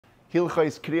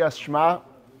Hilchos Krias Shema,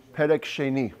 Perek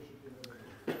Sheni.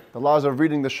 The laws of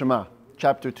reading the Shema,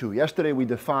 chapter 2. Yesterday we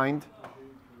defined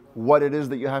what it is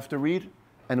that you have to read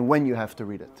and when you have to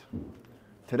read it.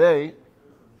 Today,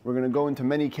 we're going to go into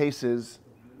many cases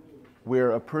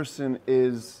where a person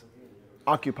is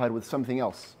occupied with something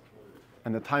else,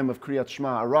 and the time of Kriyat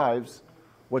Shema arrives.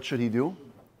 What should he do?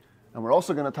 And we're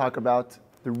also going to talk about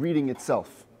the reading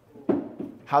itself,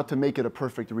 how to make it a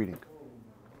perfect reading.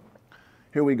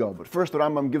 Here we go. But first, the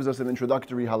Rambam gives us an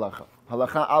introductory halacha.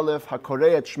 Halacha Aleph,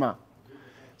 hakorei et Shema.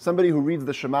 Somebody who reads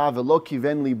the Shema, velo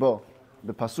kiven libo,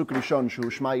 the pasuk rishon shu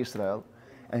Shema Yisrael,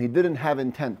 and he didn't have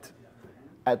intent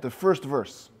at the first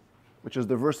verse, which is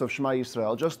the verse of Shema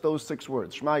Yisrael, just those 6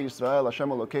 words, Shema Yisrael, Hashem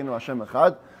Elokeinu, Hashem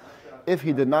Echad. If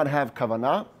he did not have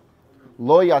kavanah,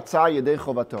 lo yatsa yedei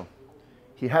chovato,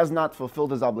 he has not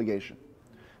fulfilled his obligation.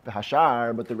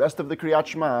 V'hashar, but the rest of the Kriyat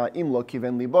Shema, im lo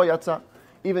kiven libo yatsa,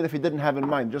 even if he didn't have in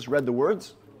mind, just read the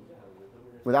words,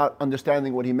 without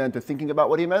understanding what he meant or thinking about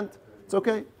what he meant, it's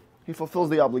okay. He fulfills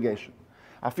the obligation.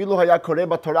 Afilu haya koreh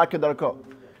b'torah kedarko.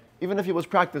 Even if he was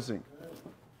practicing.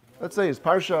 Let's say his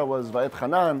parsha was Va'et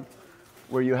Chanan,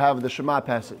 where you have the Shema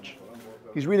passage.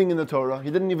 He's reading in the Torah.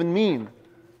 He didn't even mean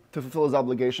to fulfill his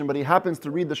obligation, but he happens to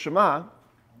read the Shema,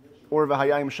 or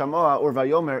V'hayayim Shamoa, or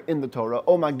Vayomer in the Torah,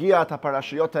 O Magiat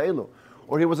HaParashiyot Ha'elu.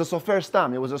 Or he was a sofer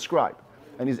stam, he was a scribe.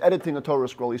 And he's editing a Torah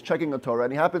scroll, he's checking a Torah,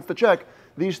 and he happens to check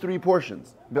these 3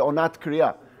 portions, Be'onat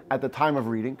Kriya, at the time of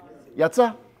reading,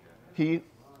 Yatza, he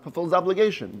fulfills the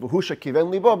obligation. V'husha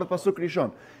kiven libo b'pasuk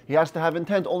rishon. He has to have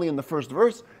intent only in the first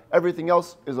verse, everything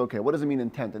else is okay. What does it mean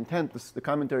intent? Intent, the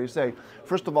commentaries say,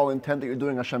 first of all, intent that you're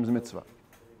doing Hashem's mitzvah,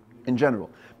 in general.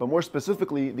 But more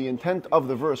specifically, the intent of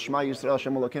the verse, Shema Yisrael,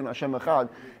 Hashem Elokeinu, Hashem Echad,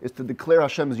 is to declare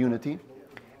Hashem's unity,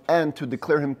 and to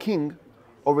declare Him king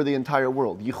over the entire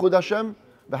world. Yichud Hashem,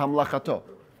 v'hamlachato.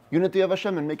 Unity of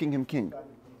Hashem and making Him king.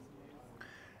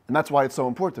 And that's why it's so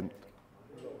important.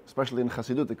 Especially in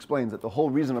Chassidut, explains that the whole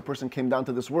reason a person came down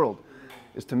to this world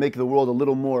is to make the world a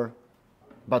little more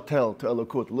batel to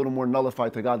elokut, a little more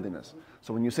nullified to godliness.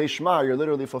 So when you say Shema, you're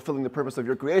literally fulfilling the purpose of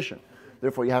your creation.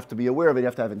 Therefore, you have to be aware of it, you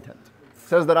have to have intent.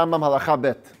 Says the Rambam halacha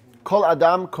bet, Kol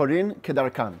Adam korin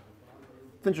kedarkan.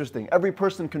 It's interesting. Every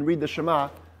person can read the Shema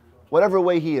whatever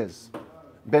way he is.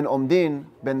 Ben omdin,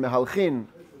 ben mehalchin,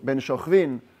 ben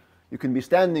shochvin. You can be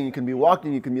standing, you can be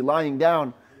walking, you can be lying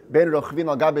down. Ben rochvin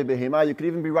al gabe behema. You could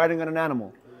even be riding on an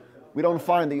animal. We don't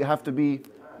find that you have to be,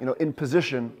 in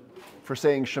position for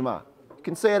saying Shema. You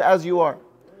can say it as you are.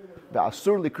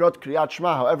 Be'asur likrot kriyat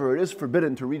Shema. However, it is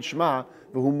forbidden to read Shema.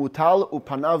 V'hu mutal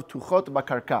upanav tuchot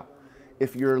bakarka.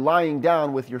 If you're lying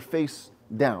down with your face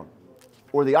down,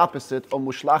 or the opposite, o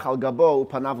mushlach al gabo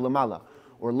upanav lamala,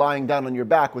 or lying down on your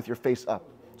back with your face up.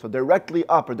 So directly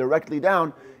up or directly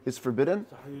down is forbidden.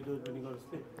 So how do you do it when you go to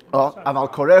sleep?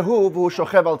 Aval korehu v'hu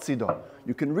shochev al tzido.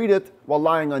 You can read it while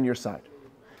lying on your side.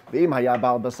 Ve'im haya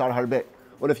bal basar harbe.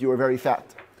 What if you were very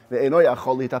fat? Ve'eno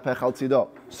yachol hitapech al tzido.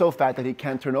 So fat that he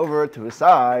can't turn over to his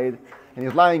side, and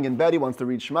he's lying in bed, he wants to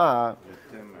read Shema.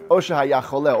 Osha haya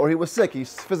chole. Or he was sick, he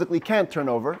physically can't turn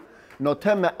over.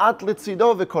 Notem me'at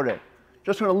litzido v'koreh.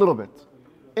 Just turn a little bit.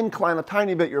 Incline a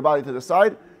tiny bit your body to the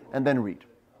side, and then read.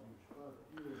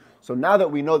 So now that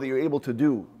we know that you're able to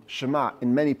do Shema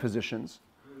in many positions,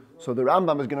 so the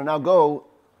Rambam is going to now go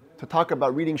to talk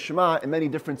about reading Shema in many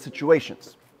different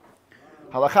situations.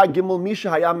 Halacha gimel misha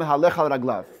haya mehalech al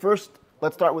raglav. First,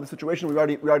 let's start with the situation we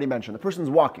already mentioned. The person's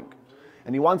walking,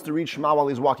 and he wants to read Shema while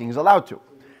he's walking. He's allowed to.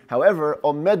 However,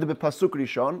 omed b'pasuk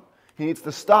rishon, he needs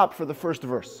to stop for the first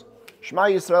verse. Shema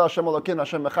Yisrael, Hashem Elokeinu,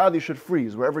 Hashem Echad. You should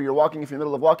freeze wherever you're walking. If you're in the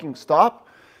middle of walking, stop,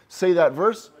 say that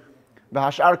verse.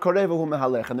 V'hashar koreh v'hu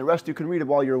mehalech, and the rest you can read it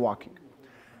while you're walking.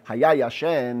 Haya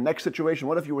yashen. Next situation.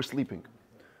 What if you were sleeping?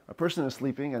 A person is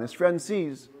sleeping, and his friend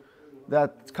sees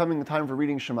that it's coming the time for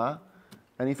reading Shema,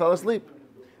 and he fell asleep.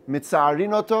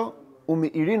 Mitza'arin oto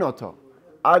u'mi'irin oto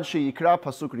ad sheyikra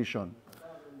pasuk rishon.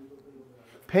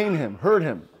 Pain him, hurt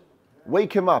him,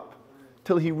 wake him up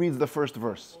till he reads the first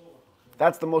verse.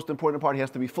 That's the most important part he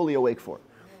has to be fully awake for.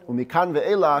 Umikan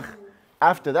ve'elach,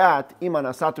 after that, iman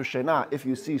asatu shena, if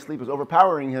you see sleep is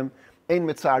overpowering him, ein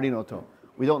mitza'arin oto.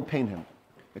 We don't pain him.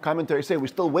 The commentaries say we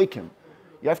still wake him.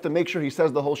 You have to make sure he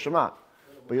says the whole Shema,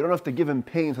 but you don't have to give him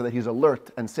pain so that he's alert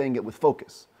and saying it with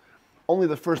focus. Only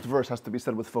the first verse has to be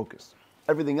said with focus.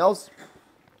 Everything else,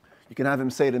 you can have him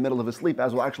say it in the middle of his sleep,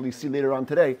 as we'll actually see later on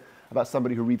today about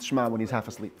somebody who reads Shema when he's half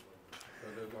asleep.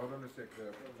 So hold on a sec, the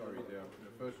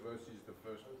first verse is the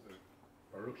first,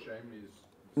 Baruch Shem is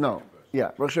the No, second verse.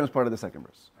 yeah, Baruch Shem is part of the second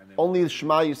verse. Only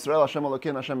Shema Yisrael, Hashem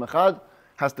Elokeinu, Hashem Echad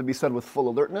has to be said with full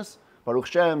alertness. Baruch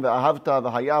Shem, Ve'ahavta,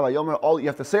 Ve'haya, Ve'yomer, all you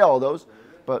have to say all those.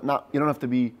 but you don't have to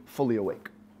be fully awake.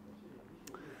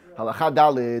 Halacha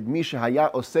dalid, mi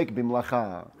shehaya osek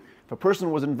bimlacha. If a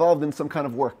person was involved in some kind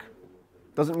of work,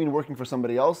 doesn't mean working for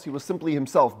somebody else, he was simply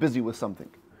himself busy with something.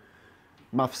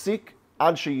 Mafsik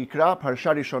ad sheyikra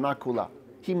parsha rishona kula.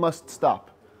 He must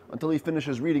stop until he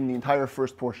finishes reading the entire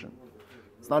first portion.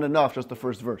 It's not enough, just the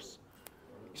first verse.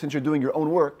 Since you're doing your own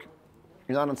work,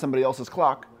 you're not on somebody else's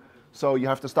clock, so you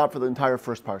have to stop for the entire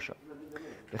first parsha.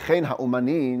 V'chein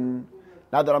ha'umanin,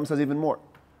 now the Rambam says even more.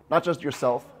 Not just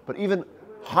yourself, but even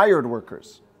hired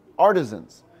workers,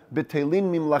 artisans, b'teilin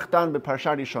mimlachtan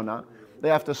b'parsha rishona, they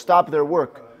have to stop their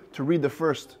work to read the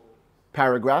first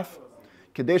paragraph.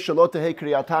 Kedei shelo tehei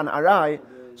kriyatan arai,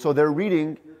 so their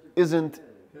reading isn't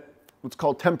what's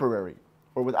called temporary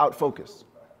or without focus.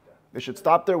 They should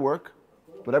stop their work,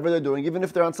 whatever they're doing, even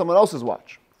if they're on someone else's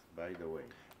watch. By the way.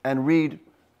 And read,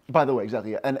 by the way,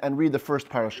 exactly, and read the first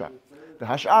parasha. The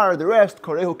hashar, the rest,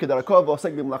 korehu kedarakov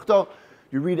v'osek b'mlachto,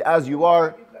 you read as you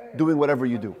are, doing whatever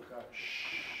you do.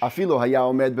 Afilo haya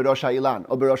omed b'rosh ha'ilan,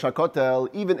 or b'rosh hakotel,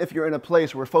 even if you're in a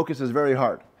place where focus is very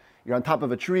hard. You're on top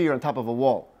of a tree, you're on top of a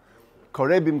wall.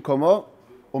 Koreh bimkomo,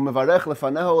 u'mevarech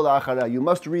lefaneho la'achareh. You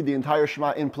must read the entire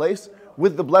Shema in place,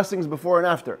 with the blessings before and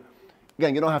after.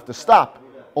 Again, you don't have to stop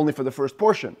only for the first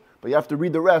portion, but you have to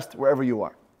read the rest wherever you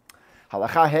are.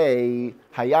 Halacha hey,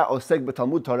 haya osek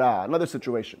b'talmud Torah. Another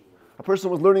situation. A person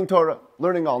was learning Torah,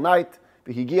 learning all night,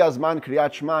 v'higia zman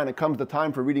kriyat Shema, and it comes the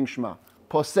time for reading Shema.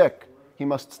 Posek, he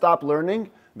must stop learning,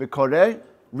 v'koreh,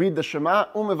 read the Shema,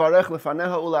 u'mevarech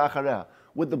lefaneha u'la'achareha,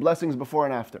 with the blessings before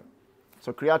and after.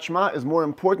 So kriyat Shema is more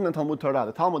important than Talmud Torah.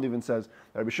 The Talmud even says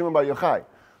that Rabbi Shimon bar Yochai,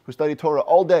 who studied Torah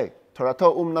all day,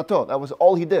 Torato umnato, that was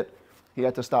all he did. He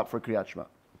had to stop for kriyat Shema.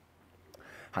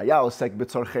 Haya osek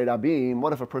b'tzorchei rabim.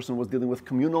 What if a person was dealing with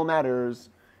communal matters?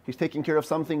 He's taking care of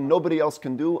something nobody else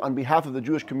can do on behalf of the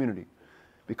Jewish community.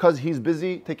 Because he's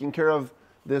busy taking care of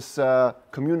this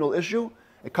communal issue,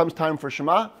 it comes time for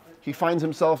Shema, he finds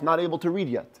himself not able to read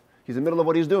yet. He's in the middle of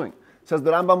what he's doing. Says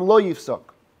the Rambam, lo yifsok.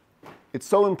 It's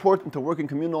so important to work in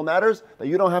communal matters that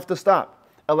you don't have to stop.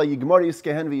 Ela yigmar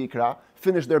yiskehen v'yikra,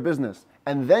 finish their business.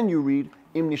 And then you read,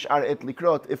 im nish'ar et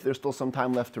likrot, if there's still some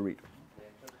time left to read.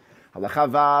 Halacha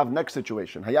vav, next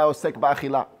situation. Haya osek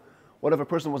ba'achila. What if a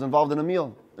person was involved in a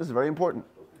meal? This is very important.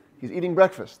 He's eating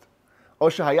breakfast.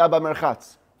 Osha haya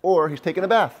ba'merchatz. Or he's taking a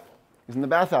bath. He's in the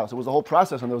bathhouse. It was a whole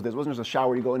process in those days. It wasn't just a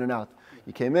shower, you go in and out.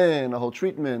 You came in, a whole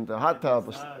treatment, a hot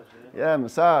tub,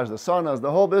 massage, the saunas,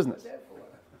 the whole business.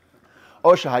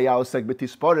 Osha haya osek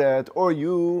b'tisporet. Or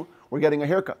you were getting a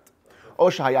haircut.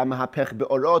 Osha haya mahapech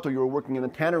be'orot. Or you were working in a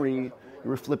tannery. You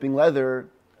were flipping leather,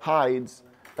 hides.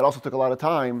 It also took a lot of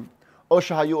time.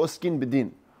 Osha hayu oskin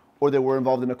b'din. Or they were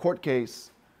involved in a court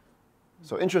case.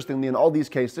 So interestingly, in all these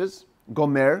cases,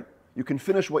 gomer, you can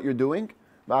finish what you're doing,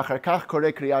 v'achar kach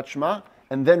koreh kriyat Shema,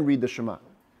 and then read the Shema.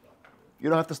 You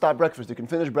don't have to stop breakfast. You can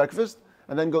finish breakfast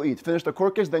and then go eat. Finish the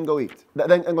court case, then go eat.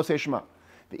 Then go say Shema.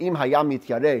 V'im hayam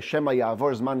mityareh shema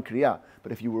ya'avor zman kriyah.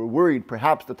 But if you were worried,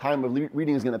 perhaps the time of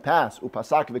reading is going to pass,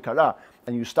 upasak v'kara,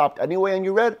 and you stopped anyway and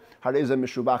you read, harei zeh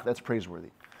mishubach, that's praiseworthy.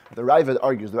 The Ravid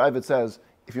argues. The Ravid says,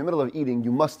 if you're in the middle of eating,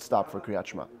 you must stop for kriyat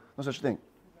Shema. No such thing.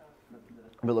 In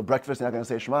the middle of breakfast, you're not going to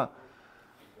say Shema.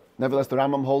 Nevertheless, the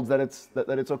Rambam holds that it's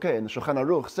okay. And the Shulchan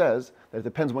Aruch says that it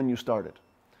depends when you started.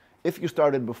 If you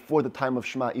started before the time of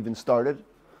Shema even started,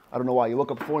 I don't know why, you woke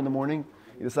up 4 in the morning,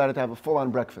 you decided to have a full-on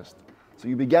breakfast. So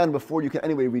you began before you can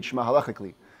anyway read Shema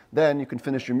halachically. Then you can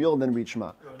finish your meal and then read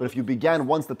Shema. But if you began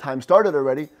once the time started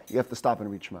already, you have to stop and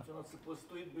read Shema. You're not supposed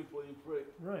to eat before you pray.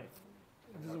 Right.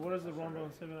 What is the Rambam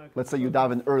saying? Let's say you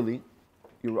daven early,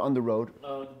 you were on the road.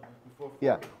 Before.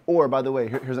 Yeah. Or, by the way,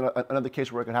 here's another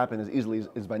case where it could happen as easily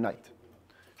is by night.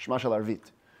 Shema shel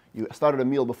Arvit. You started a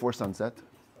meal before sunset,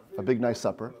 a big nice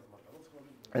supper,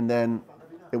 and then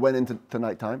it went into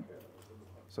nighttime.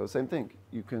 So same thing.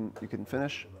 You can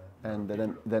finish and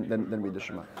then read the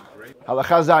Shema.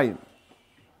 Halacha Zayin.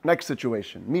 Next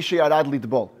situation. Mishi arad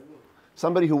litbol.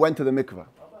 Somebody who went to the mikveh.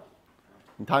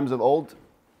 In times of old,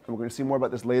 and we're going to see more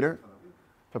about this later,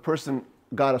 if a person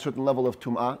got a certain level of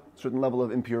tum'ah, certain level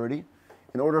of impurity,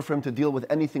 in order for him to deal with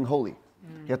anything holy,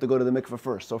 he had to go to the mikveh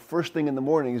first. So first thing in the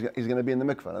morning, he's going to be in the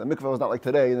mikveh. Now, the mikveh was not like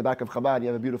today, in the back of Chabad, you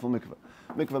have a beautiful mikveh.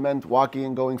 Mikveh meant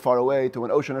walking, going far away to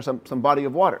an ocean or some body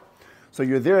of water. So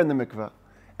you're there in the mikveh,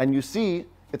 and you see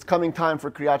it's coming time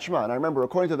for Kriyat Shema. And I remember,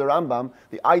 according to the Rambam,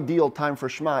 the ideal time for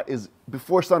Shema is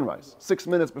before sunrise. 6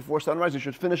 minutes before sunrise, you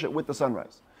should finish it with the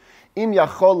sunrise. Im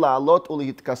yachol la'alot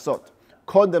ulihitkasot,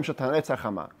 kodem shetaretz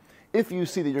hachama. If you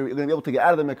see that you're going to be able to get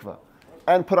out of the mikveh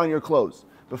and put on your clothes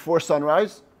before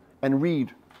sunrise and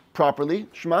read properly,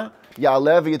 Shema,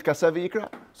 ya'aleh v'yitkaseh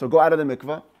v'yikra. So go out of the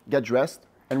mikveh, get dressed,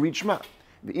 and read Shema.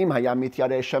 But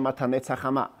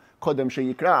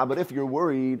if you're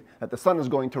worried that the sun is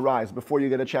going to rise before you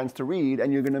get a chance to read,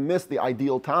 and you're going to miss the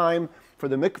ideal time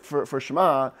for for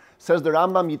Shema, says the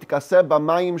Rambam, Yitkaseh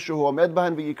b'mayim shehu omed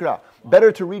bahen v'yikra.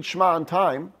 Better to read Shema on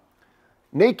time,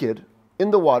 naked, in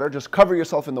the water, just cover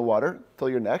yourself in the water till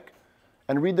your neck,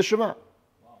 and read the Shema.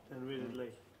 And read it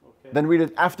late. Okay. Then read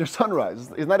it after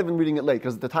sunrise. He's not even reading it late,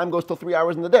 because the time goes till 3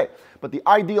 hours in the day. But the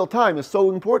ideal time is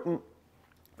so important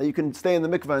that you can stay in the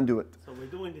mikveh and do it. So we're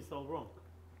doing this all wrong.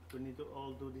 We need to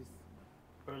all do this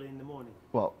early in the morning.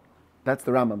 Well, that's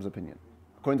the Rambam's opinion.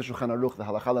 According to Shulchan Aruch, the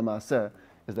halacha l'maaseh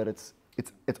is that it's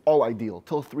all ideal.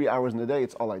 Till 3 hours in the day,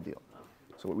 it's all ideal.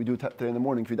 So what we do today in the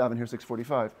morning, if you daven here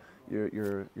 6:45,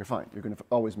 you're fine. You're going to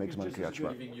always make Zman Kriyat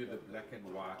Shema. Giving you the black and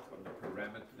white on the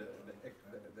parameter,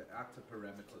 the outer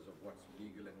parameters of what's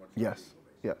legal and what's illegal.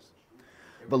 Yes.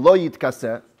 V'lo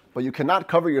yitkaseh, but you cannot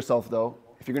cover yourself though.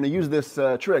 If you're going to use this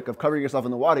trick of covering yourself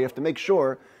in the water, you have to make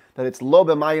sure that it's lo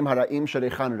b'mayim hara'im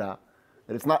shereichan ra,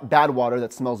 that it's not bad water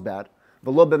that smells bad.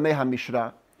 V'lo b'mei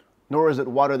hamishra, nor is it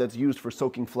water that's used for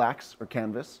soaking flax or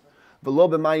canvas. V'lo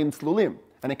b'mayim tzlulim,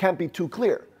 and it can't be too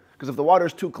clear, because if the water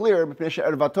is too clear,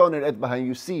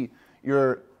 you see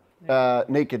your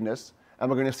nakedness, and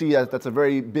we're going to see that that's a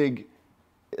very big,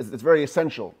 it's very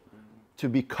essential to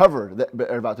be covered, to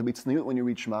be tzniut when you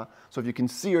read Shema. So if you can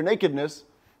see your nakedness,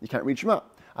 you can't read Shema.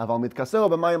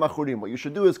 What you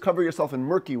should do is cover yourself in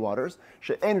murky waters,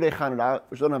 which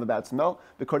don't have a bad smell,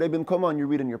 and you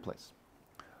read in your place.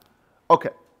 Okay.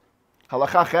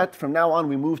 Halacha chet, from now on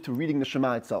we move to reading the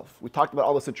Shema itself. We talked about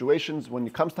all the situations when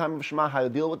it comes time of Shema, how to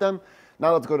deal with them.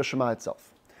 Now let's go to Shema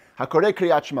itself. Hakoreh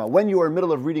kriyat Shema, when you are in the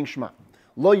middle of reading Shema,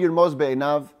 lo yirmoz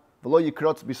be'einav, v'lo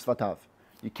yikrotz bisfatav.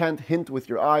 You can't hint with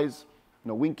your eyes,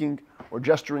 no winking, or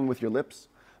gesturing with your lips.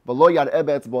 V'lo yar'eh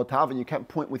be'etzbotav, and you can't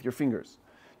point with your fingers.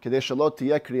 Kedei shelo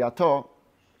tiyeh kriyato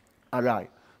arai.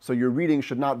 So your reading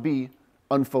should not be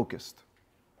unfocused.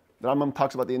 The Rambam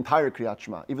talks about the entire Kriyat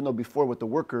Shema, even though before with the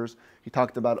workers, he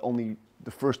talked about only the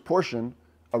first portion,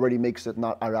 already makes it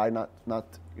not arai,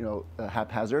 not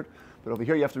haphazard. But over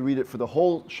here you have to read it for the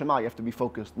whole Shema, you have to be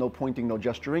focused, no pointing, no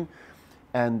gesturing.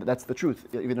 And that's the truth,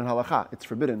 even in halakha, it's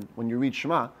forbidden. When you read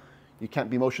Shema, you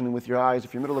can't be motioning with your eyes.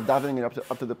 If you're in the middle of davening and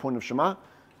up to the point of Shema,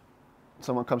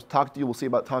 someone comes to talk to you, we'll see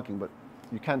about talking, but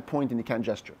you can't point and you can't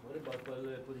gesture. What about putting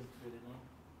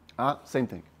tefillin on? Same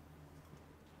thing.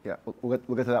 Yeah, we'll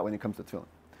get to that when it comes to tefillin.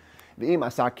 V'im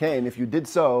asakein, if you did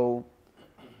so,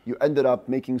 you ended up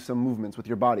making some movements with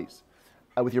your bodies,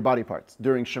 with your body parts.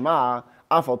 During Shema,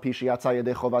 afal pi sheyatza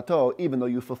yedei chovato, even though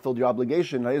you fulfilled your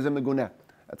obligation,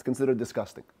 that's considered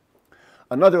disgusting.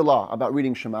 Another law about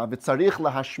reading Shema, v'tzarich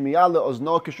lahashmiya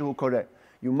le'ozno kishehu koreh.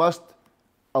 You must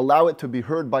allow it to be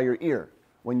heard by your ear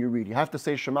when you read. You have to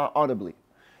say Shema audibly.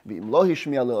 V'im lo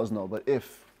hishmiya le'ozno, but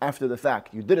if, after the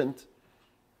fact, you didn't,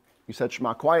 you said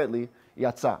Shema quietly,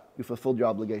 yatsa, you fulfilled your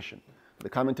obligation. The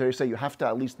commentaries say you have to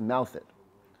at least mouth it.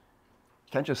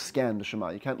 You can't just scan the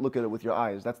Shema. You can't look at it with your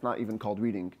eyes. That's not even called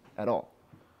reading at all.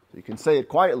 So you can say it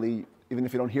quietly, even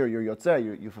if you don't hear your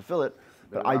yotzeh, you fulfill it.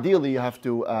 But ideally, you have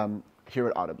to hear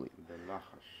it audibly.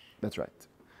 That's right.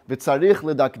 V'tzarich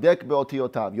ledakdek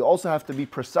be'otiotav. You also have to be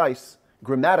precise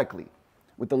grammatically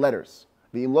with the letters.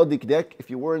 V'im lo dikdek, if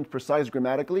you weren't precise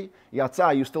grammatically,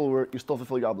 yatsa, you still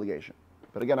fulfill your obligation.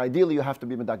 But again, ideally, you have to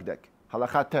be medakdek.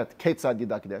 Halakha tet, ketzad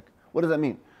yidakdek. What does that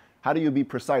mean? How do you be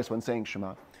precise when saying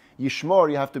Shema? Yishmor,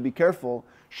 you have to be careful.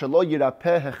 Shelo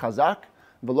yirapeh hechazak,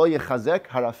 v'lo yechazek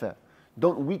harafeh.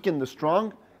 Don't weaken the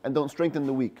strong and don't strengthen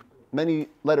the weak. Many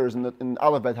letters in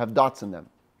alphabet have dots in them.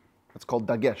 It's called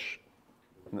dagesh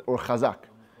or chazak.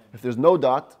 If there's no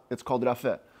dot, it's called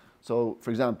rafeh. So,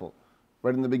 for example,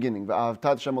 right in the beginning,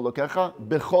 v'ahavtat Hashem Elokecha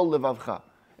b'chol levavcha.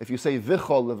 If you say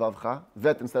v'chol levavcha,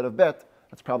 vet instead of bet,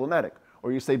 that's problematic.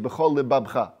 Or you say b'chol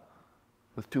lebabcha,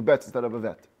 with two bets instead of a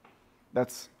vet.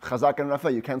 That's chazak and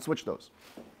rafeh. You can't switch those.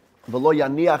 V'lo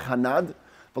yaniach hanad,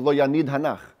 v'lo yanid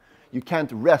hanach. You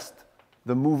can't rest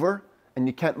the mover, and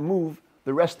you can't move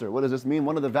the rester. What does this mean?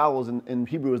 One of the vowels in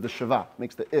Hebrew is the shava. It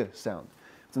makes the I sound.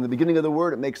 It's in the beginning of the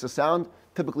word, it makes a sound.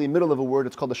 Typically, middle of a word,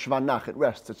 it's called the shvanach. It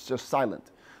rests. It's just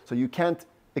silent. So you can't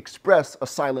express a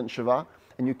silent shava,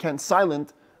 and you can't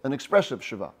silent an expressive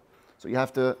shava. So you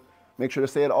have to make sure to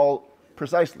say it all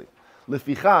precisely.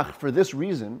 Lefichach, for this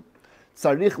reason,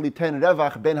 tzarich liten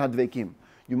revach ben hadvekim.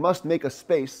 You must make a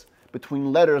space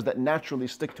between letters that naturally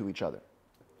stick to each other.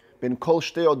 Ben kol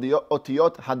shtei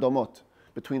otiyot hadomot.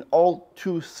 Between all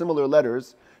two similar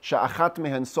letters, sha'achat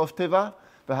mehen sof teva,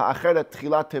 v'ha'acheret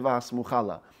tchilat teva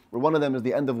hasmuchala. Where one of them is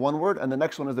the end of one word, and the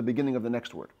next one is the beginning of the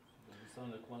next word. It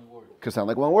sounds like one word. Could sound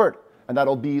like one word. And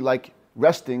that'll be like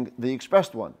resting the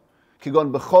expressed one.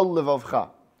 Kigon b'chol levavcha,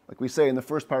 like we say in the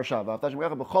first parasha. V'aftash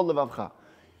b'chol levavcha.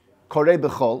 Korei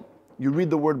b'chol, you read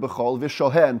the word b'chol,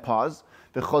 v'shoheh and pause,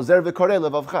 v'chozer v'korei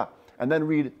levavcha, and then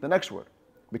read the next word,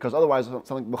 because otherwise it's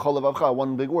something b'chol levavcha,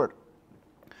 one big word.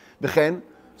 V'chen,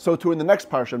 so too in the next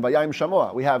parsha, v'yayim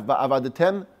shamoa, we have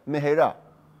va'avadetem mehera.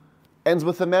 Ends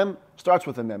with a mem, starts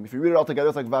with a mem. If you read it all together,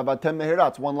 it's like va'avadetem mehera,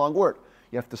 it's one long word.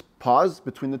 You have to pause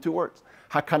between the two words.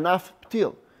 Hakanaf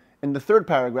ptil. In the third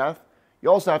paragraph, you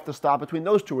also have to stop between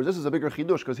those two words. This is a bigger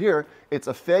chidush, because here it's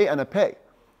a fe and a pei.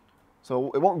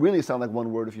 So it won't really sound like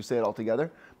one word if you say it all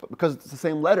together, but because it's the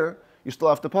same letter, you still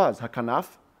have to pause. Hakanaf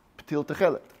ptil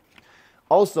techelet.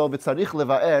 Also, v'tzarich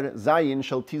leva'er zayin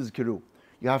shel tizkiru.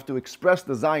 You have to express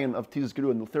the zayin of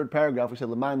tizkiru. In the third paragraph, we say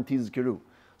leman tizkiru.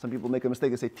 Some people make a mistake,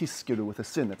 they say tizkiru with a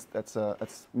sin. That's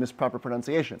misproper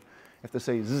pronunciation. You have to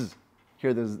say z.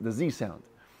 Hear the z sound.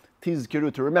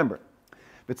 Tizkiru, to remember.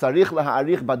 V'tzarich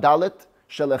laha'arich badalet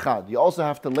shel echad. You also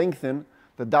have to lengthen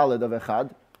the dalet of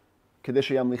echad. So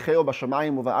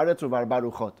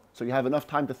you have enough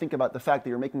time to think about the fact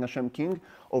that you're making Hashem king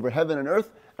over heaven and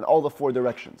earth and all the four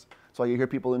directions. So you hear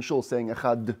people in shul saying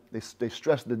echad, they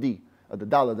stress the d, the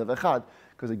dalet of echad,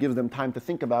 because it gives them time to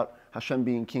think about Hashem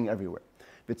being king everywhere.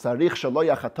 You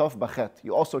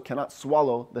also cannot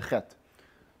swallow the chet.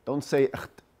 Don't say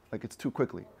like it's too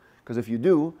quickly, because if you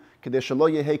do, the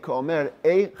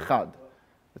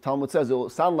Talmud says it will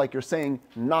sound like you're saying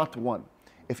not one.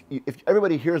 If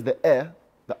everybody hears the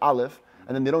the aleph,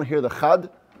 and then they don't hear the chad,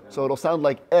 so it'll sound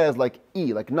like is like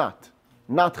e, like not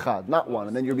chad, not one,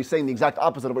 and then you'll be saying the exact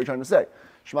opposite of what you're trying to say.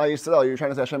 Shema Yisrael, you're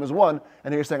trying to say Hashem is one,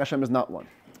 and here you're saying Hashem is not one.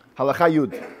 Halacha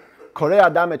Yud. Korei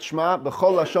Adam et Shema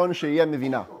b'chol lashon sheyeh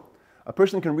mevina. A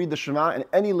person can read the Shema in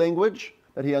any language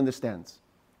that he understands.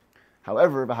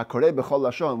 However, v'hakorei b'chol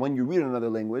lashon, when you read in another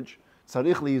language,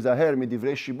 tzarich liyizaher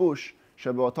midivrei shibush.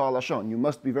 You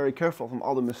must be very careful from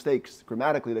all the mistakes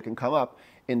grammatically that can come up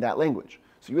in that language.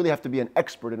 So you really have to be an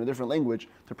expert in a different language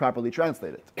to properly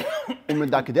translate it. You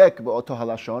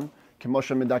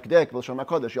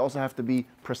also have to be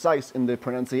precise in the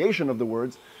pronunciation of the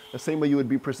words, the same way you would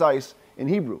be precise in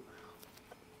Hebrew.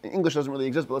 English doesn't really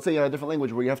exist, but let's say you have a different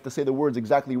language where you have to say the words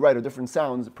exactly right, or different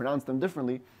sounds, pronounce them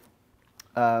differently.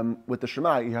 With the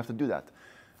Shema, you have to do that.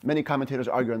 Many commentators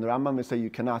argue in the Rambam, they say you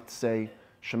cannot say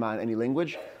Shema in any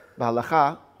language.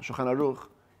 B'halacha, Shulchan Aruch,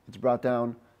 it's brought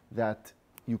down that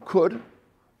you could,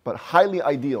 but highly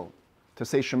ideal to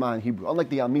say Shema in Hebrew. Unlike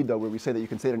the Amidah, where we say that you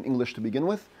can say it in English to begin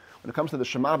with, when it comes to the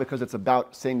Shema, because it's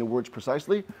about saying the words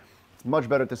precisely, it's much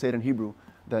better to say it in Hebrew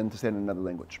than to say it in another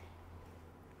language.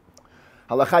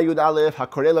 Halacha Yud Aleph,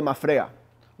 Hakorei lemafreya,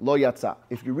 lo yatsa.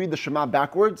 If you read the Shema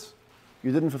backwards,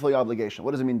 you didn't fulfill your obligation.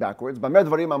 What does it mean backwards? B'mer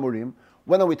dvarim amurim.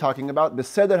 When are we talking about?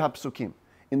 B'seder hapsukim.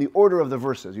 In the order of the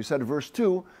verses. You said verse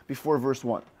 2 before verse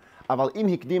 1. Aval im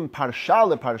hikdim parsha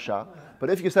le parsha. But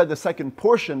if you said the second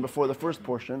portion before the first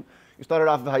portion, you started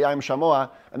off v'hayayim shamoa,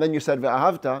 and then you said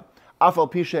v'ahavta, afal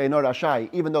pishe eino rashai,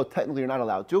 even though technically you're not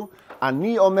allowed to.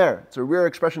 Ani omer, it's a rare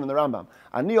expression in the Rambam.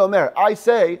 Ani omer, I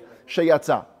say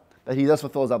sheyatza, that he does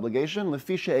fulfill his obligation,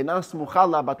 lefishe einas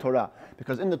muchala batorah,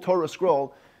 because in the Torah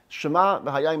scroll, Shema,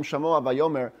 v'hayayim shamoa,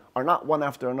 v'yomer are not one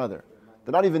after another.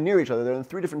 They're not even near each other. They're in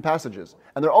 3 different passages.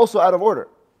 And they're also out of order.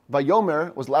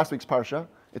 Vayomer was last week's parsha.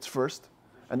 It's first.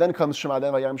 And then comes Shema,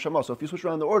 then Vayayim Shema. So if you switch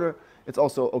around the order, it's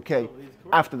also okay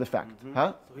after the fact. Mm-hmm.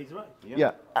 Huh? So he's right.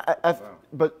 Yeah.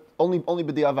 But only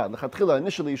b'di'avad. L'chatchila,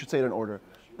 initially you should say it in order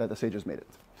that the sages made it.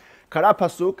 Kara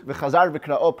pasuk v'chazar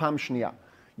v'kra'o pam shniya.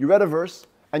 You read a verse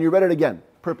and you read it again,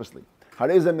 purposely.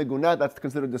 Harezeh megunah, that's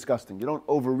considered disgusting. You don't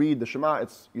overread the Shema.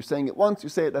 You're saying it once, you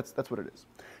say it, that's what it is.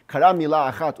 Kara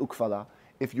milah achat ukfala.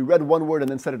 If you read one word and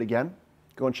then said it again,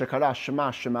 go and shekara Shema,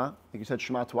 Shema, like you said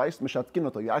Shema twice,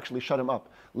 mishatkinoto, you actually shut him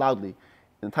up loudly.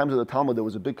 In the times of the Talmud, there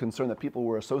was a big concern that people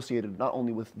were associated not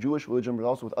only with Jewish religion, but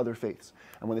also with other faiths.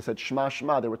 And when they said Shema,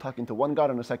 Shema, they were talking to one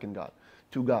God and a second God,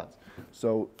 2 gods.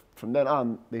 So from then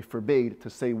on, they forbade to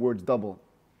say words double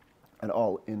and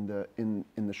all in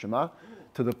the Shema,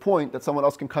 to the point that someone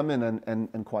else can come in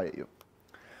and quiet you.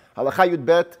 Halacha Yud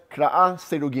Bet, Kra'a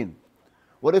Serugin.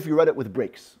 What if you read it with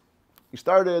breaks? You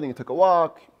started, and you took a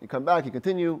walk, you come back, you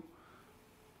continue.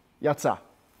 Yatsa.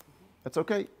 That's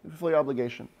okay. You fulfill your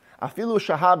obligation. Afilu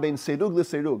shaha bein serug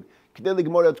leserug, k'dei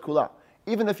ligmor et kula.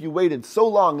 Even if you waited so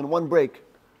long in one break,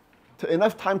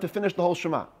 enough time to finish the whole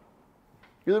Shema.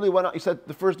 You literally went out, you said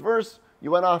the first verse,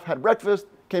 you went off, had breakfast,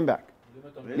 came back.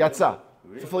 Yatsa.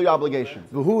 Fulfill your obligation.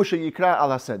 V'hu sheyikra al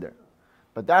haseder.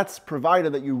 But that's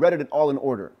provided that you read it all in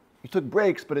order. You took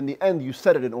breaks, but in the end you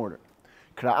said it in order.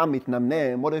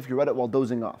 What if you read it while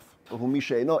dozing off?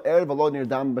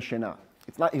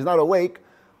 He's not awake,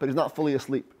 but he's not fully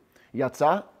asleep.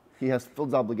 Yatsa, he has fulfilled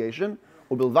his obligation.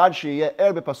 Ubilvad sheyeh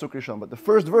er bepasuk rishon. But the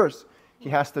first verse, he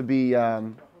has to be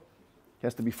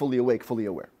fully awake, fully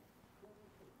aware.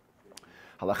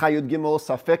 Halacha Yud Gimel,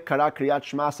 Safek Kara Kriyat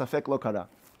Shema, Safek Lo Kara.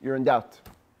 You're in doubt.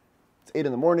 It's 8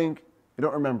 in the morning. You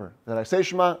don't remember. Did I say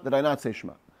Shema? Did I not say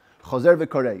Shema? Chozer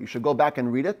v'koreh. You should go back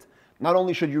and read it. Not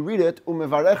only should you read it,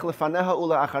 umevarech lefaneha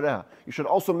ula achareha. You should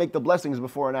also make the blessings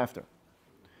before and after.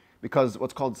 Because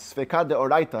what's called Sfeka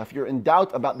de'oraita, if you're in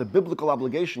doubt about the biblical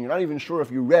obligation, you're not even sure if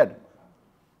you read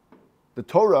the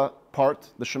Torah part,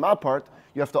 the Shema part,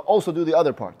 you have to also do the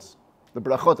other parts, the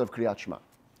brachot of Kriyat Shema.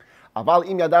 Aval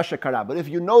im yada shekara. But if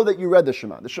you know that you read the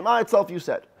Shema itself you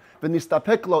said,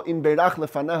 v'nistapek lo im berach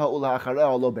lefaneha ula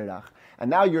achareha lo berach. And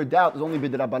now your doubt is only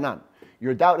b'drabanan.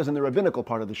 Your doubt is in the rabbinical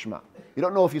part of the Shema. You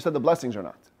don't know if you said the blessings or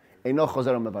not. Eino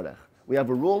chozer mevarech. We have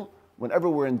a rule, whenever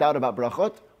we're in doubt about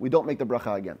brachot, we don't make the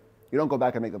bracha again. You don't go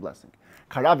back and make the blessing.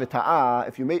 Kara v'ta'a,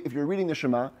 if you're reading the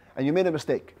Shema and you made a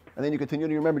mistake, and then you continue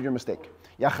to remember your mistake.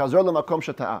 Yachazor lemakom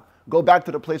sheta'a. Go back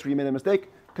to the place where you made a mistake,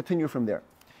 continue from there.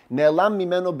 Ne'elam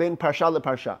mimeno ben parsha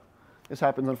leparsha. This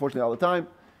happens unfortunately all the time.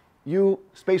 You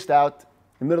spaced out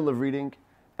in the middle of reading,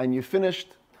 and you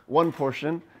finished one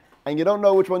portion, and you don't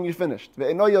know which one you finished.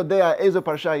 Ve'eno yodea ezo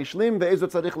parsha yishlim ve'ezo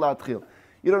tzarich la'atchil.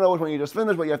 You don't know which one you just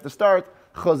finished, but you have to start.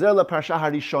 Chozer leparsha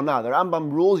harishona. The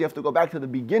Rambam rules you have to go back to the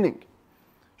beginning.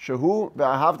 Shehu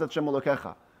ve'ahavta Hashem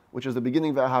Elokecha, which is the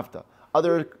beginning ve'ahavta.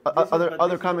 Other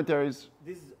commentaries.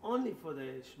 This is only for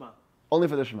the Shema. Only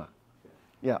for the Shema.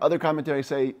 Yeah, other commentaries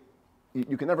say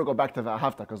you can never go back to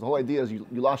V'ahavta because the whole idea is you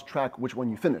lost track which one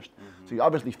you finished. Mm-hmm. So you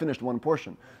obviously finished one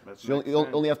portion. So you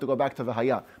only have to go back to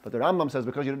V'haya. But the Rambam says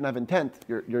because you didn't have intent,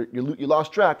 you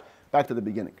lost track, back to the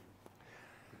beginning.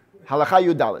 Halacha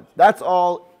Yudalid. That's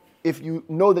all if you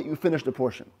know that you finished a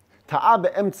portion. Ta'a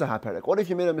be'emtza ha'perek. What if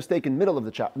you made a mistake in middle of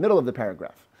the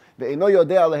paragraph? Ve'eno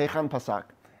yodea lehechan pasak.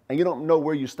 And you don't know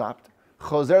where you stopped.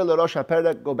 Chozer lerosh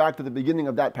ha'perek. Go back to the beginning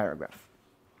of that paragraph.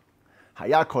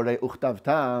 Haya korei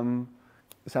uchtavtam.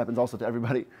 This happens also to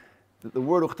everybody. The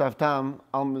word uchtavtam,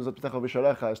 al mizotpetecha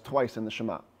v'sharecha, is twice in the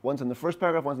Shema. Once in the first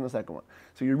paragraph, once in the second one.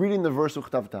 So you're reading the verse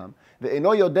uchtavtam.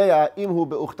 Ve'eno yodea imhu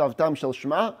be'uchtavtam shel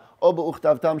Shema o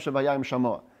be'uchtavtam shevayim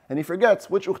shamoa. And he forgets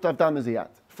which uchtavtam is he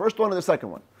at. First one or the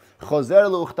second one. Chozer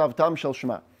le'uchtavtam shel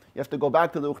Shema. You have to go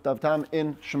back to the uchtavtam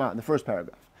in Shema, in the first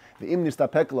paragraph. Ve'im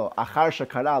nistapek lo achar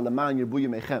shekara leman yirbu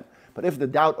yimechem. But if the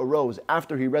doubt arose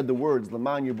after he read the words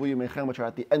leman yirbu yimechem, which are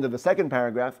at the end of the second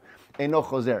paragraph, eino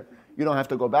chozer. You don't have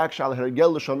to go back. Shal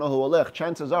hergel l'shonohu olech.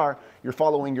 Chances are you're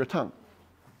following your tongue.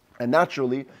 And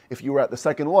naturally, if you were at the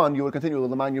second one, you would continue with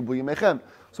leman yirbu yimechem.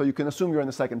 So you can assume you're in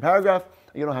the second paragraph,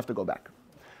 and you don't have to go back.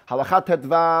 Halachat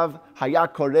tetvav haya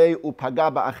korei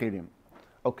upaga ba'achirim.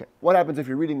 Okay, what happens if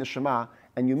you're reading the Shema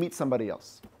and you meet somebody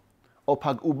else? O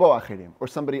pag'u bo achirim, or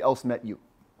somebody else met you.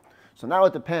 So now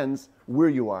it depends where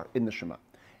you are in the Shema.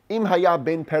 Im haya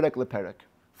ben perek leperek.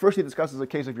 First he discusses a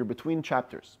case if you're between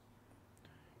chapters.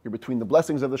 You're between the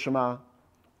blessings of the Shema,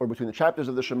 or between the chapters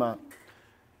of the Shema.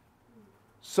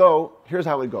 So here's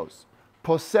how it goes.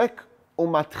 Posek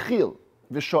umatchil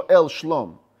v'shoel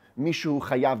shlom mishu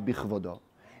chayav bichvodo.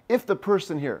 If the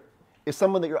person here is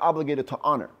someone that you're obligated to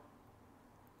honor,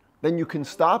 then you can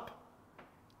stop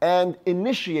and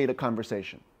initiate a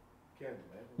conversation.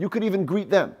 You could even greet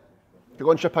them.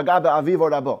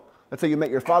 Let's say you met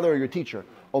your father or your teacher,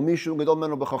 or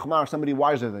somebody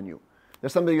wiser than you.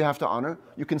 There's somebody you have to honor.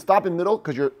 You can stop in middle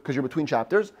because you're between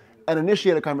chapters and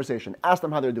initiate a conversation. Ask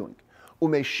them how they're doing. You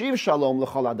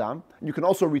can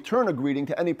also return a greeting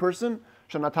to any person.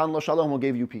 Shanatan lo shalom, who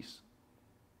gave you peace.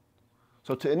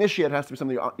 So to initiate it has to be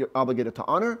somebody you're obligated to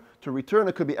honor. To return,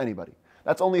 it could be anybody.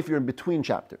 That's only if you're in between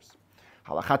chapters.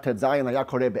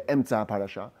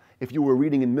 If you were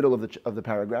reading in the middle of the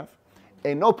paragraph,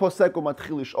 you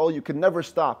can never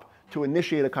stop to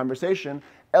initiate a conversation.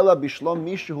 Only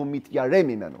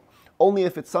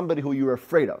if it's somebody who you're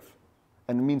afraid of,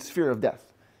 and it means fear of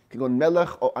death.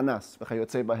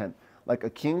 Like a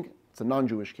king, it's a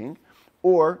non-Jewish king,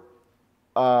 or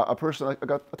a person like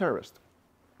a terrorist.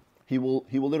 He will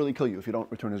literally kill you if you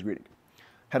don't return his greeting.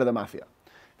 Head of the mafia.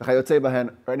 Or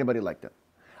anybody like that.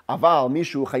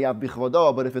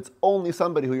 But if it's only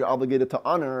somebody who you're obligated to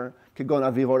honor,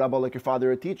 like your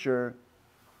father or teacher,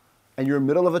 and you're in the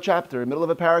middle of a chapter, middle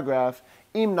of a paragraph,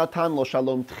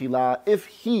 if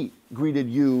he greeted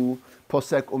you, you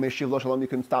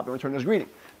can stop and return his greeting.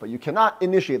 But you cannot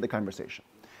initiate the conversation.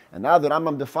 And now the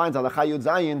Rambam defines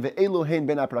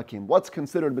what's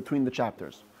considered between the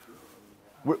chapters.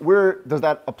 Where does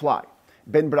that apply?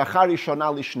 Ben bracha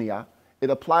rishona lishniya. it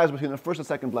applies between the first and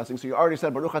second blessing. So you already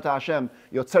said, Baruch Atah Hashem,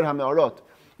 Yotzer HaMe'orot.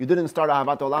 You didn't start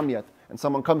Ahavat Olam yet, and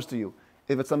someone comes to you.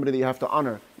 If it's somebody that you have to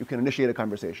honor, you can initiate a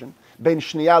conversation. Ben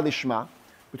Shniya Lishma,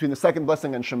 between the second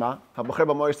blessing and Shema. Habocher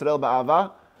B'mo Yisrael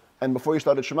Ba'ava, and before you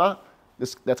started Shema,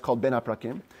 that's called Ben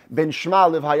HaPrakim. Ben Shema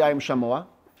Liv Hayayim Shamoa,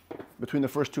 between the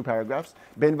first two paragraphs.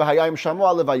 Ben V'Hayayim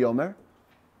Shamoa Liv Hayomer,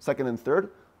 second and third.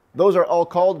 Those are all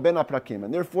called Ben HaPrakim.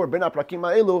 And therefore, Ben HaPrakim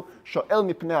Ha'elu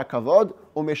Sho'el Mipnei HaKavod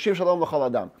U'Meshiv Shalom L'Chol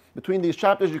Adam. Between these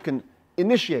chapters, you can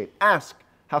initiate, ask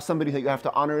how somebody that you have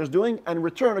to honor is doing, and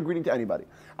return a greeting to anybody.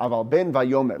 Aval Ben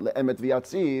Vayomer Le'emet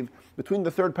V'Yatziv, between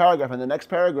the third paragraph and the next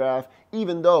paragraph,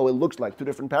 even though it looks like two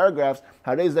different paragraphs,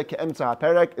 Harei Zeh Ke'emtza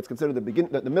HaPerek, it's considered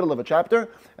the middle of a chapter,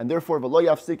 and therefore V'lo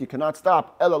Yafsik, you cannot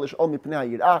stop Ela L'Sh'ol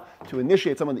Mipnei HaYirah, to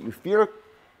initiate someone that you fear,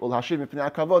 U'L'Hashiv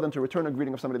Mipnei HaKavod, and to return a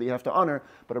greeting of somebody that you have to honor,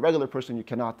 but a regular person you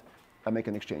cannot make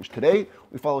an exchange. Today,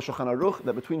 we follow Shulchan Aruch,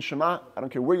 that between Shema, I don't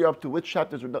care where you're up to, which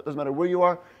chapters, it doesn't matter where you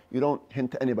are, you don't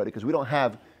hint to anybody, because we don't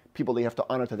have people that you have to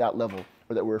honor to that level,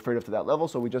 or that we're afraid of to that level,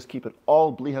 so we just keep it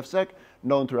all bli hefsek,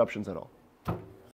 no interruptions at all.